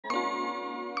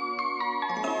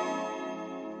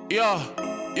They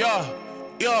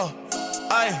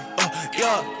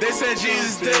said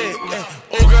Jesus dead.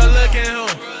 Oh girl, look at him.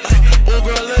 Oh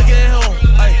girl, look at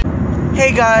him.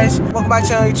 Hey guys, welcome back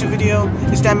to another YouTube video.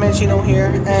 It's ig-longislandmadetino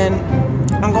here, and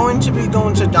I'm going to be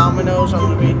going to Domino's.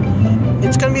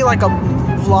 It's gonna be like a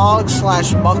vlog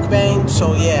slash mukbang.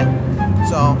 So yeah.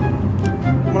 So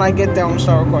when I get there, I'm gonna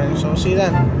start recording. So see you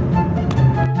then.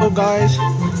 So guys,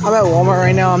 I'm at Walmart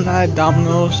right now. I'm not at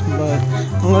Domino's, but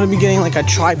I'm gonna be getting like a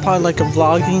tripod, like a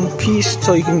vlogging piece,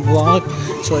 so you can vlog.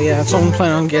 So yeah, that's what I'm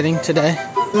planning on getting today.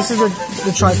 This is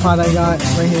the tripod I got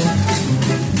right here.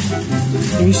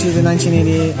 You see the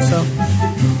 1988. So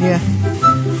yeah,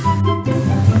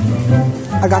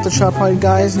 I got the tripod,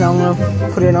 guys. Now I'm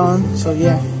gonna put it on. So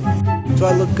yeah, do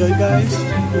I look good, guys?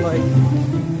 Like,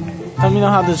 let me know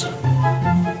how this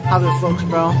looks,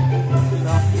 bro.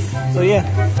 So yeah,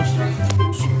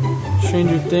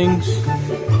 Stranger Things,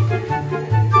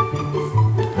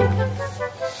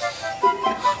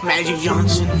 Magic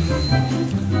Johnson,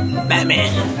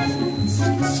 Batman.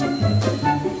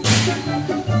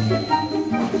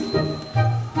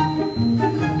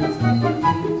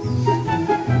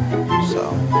 So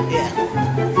yeah,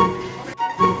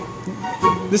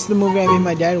 this is the movie I made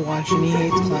my dad watch, and he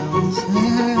hates clowns.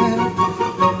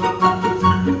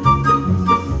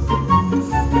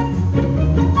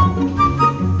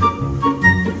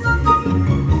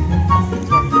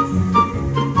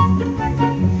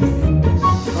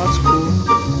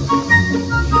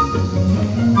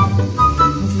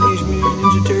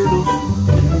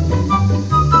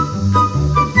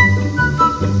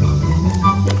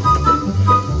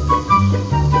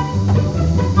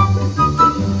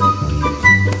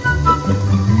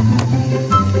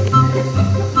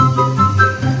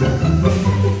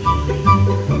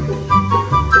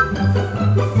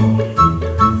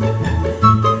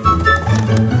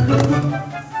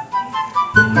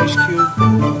 Ice Cube.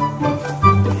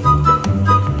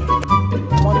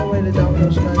 I'm on the way to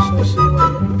Domino's, guys, so I'll see you when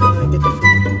I get the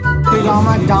food. Hey, I'm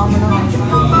at Domino's.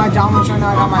 I'm at Domino's right now.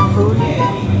 I got my food.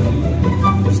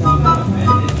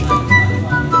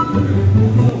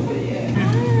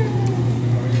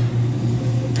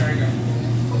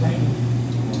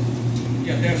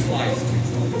 Yeah, they're sliced.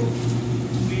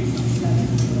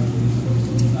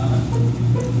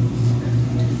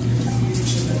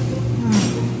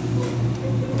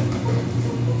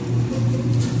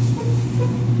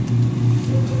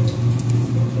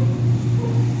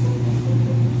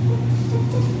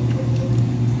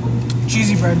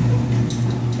 Cheesy bread.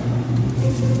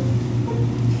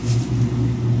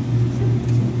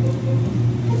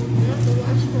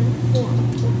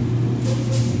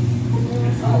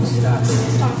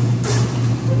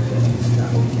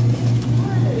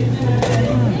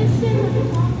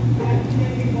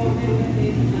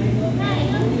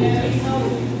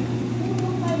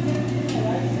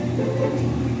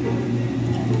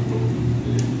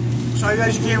 Sorry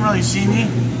guys, you can't really see me,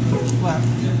 but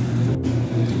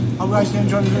hope you guys can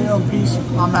enjoy the video. Peace.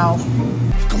 I'm out.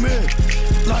 Come here,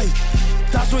 like,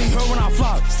 that's what he heard when I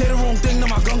flop. Say the wrong thing, then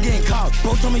my gun getting caught.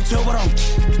 Bro told me chill, but I'm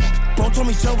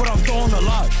throwing a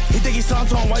lot. He think he's on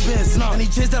wiping his snot. Any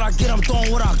chance that I get, I'm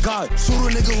throwing what I got. Shoot a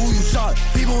nigga who you shot.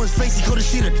 People in his face, he couldn't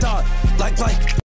see the dot. Like.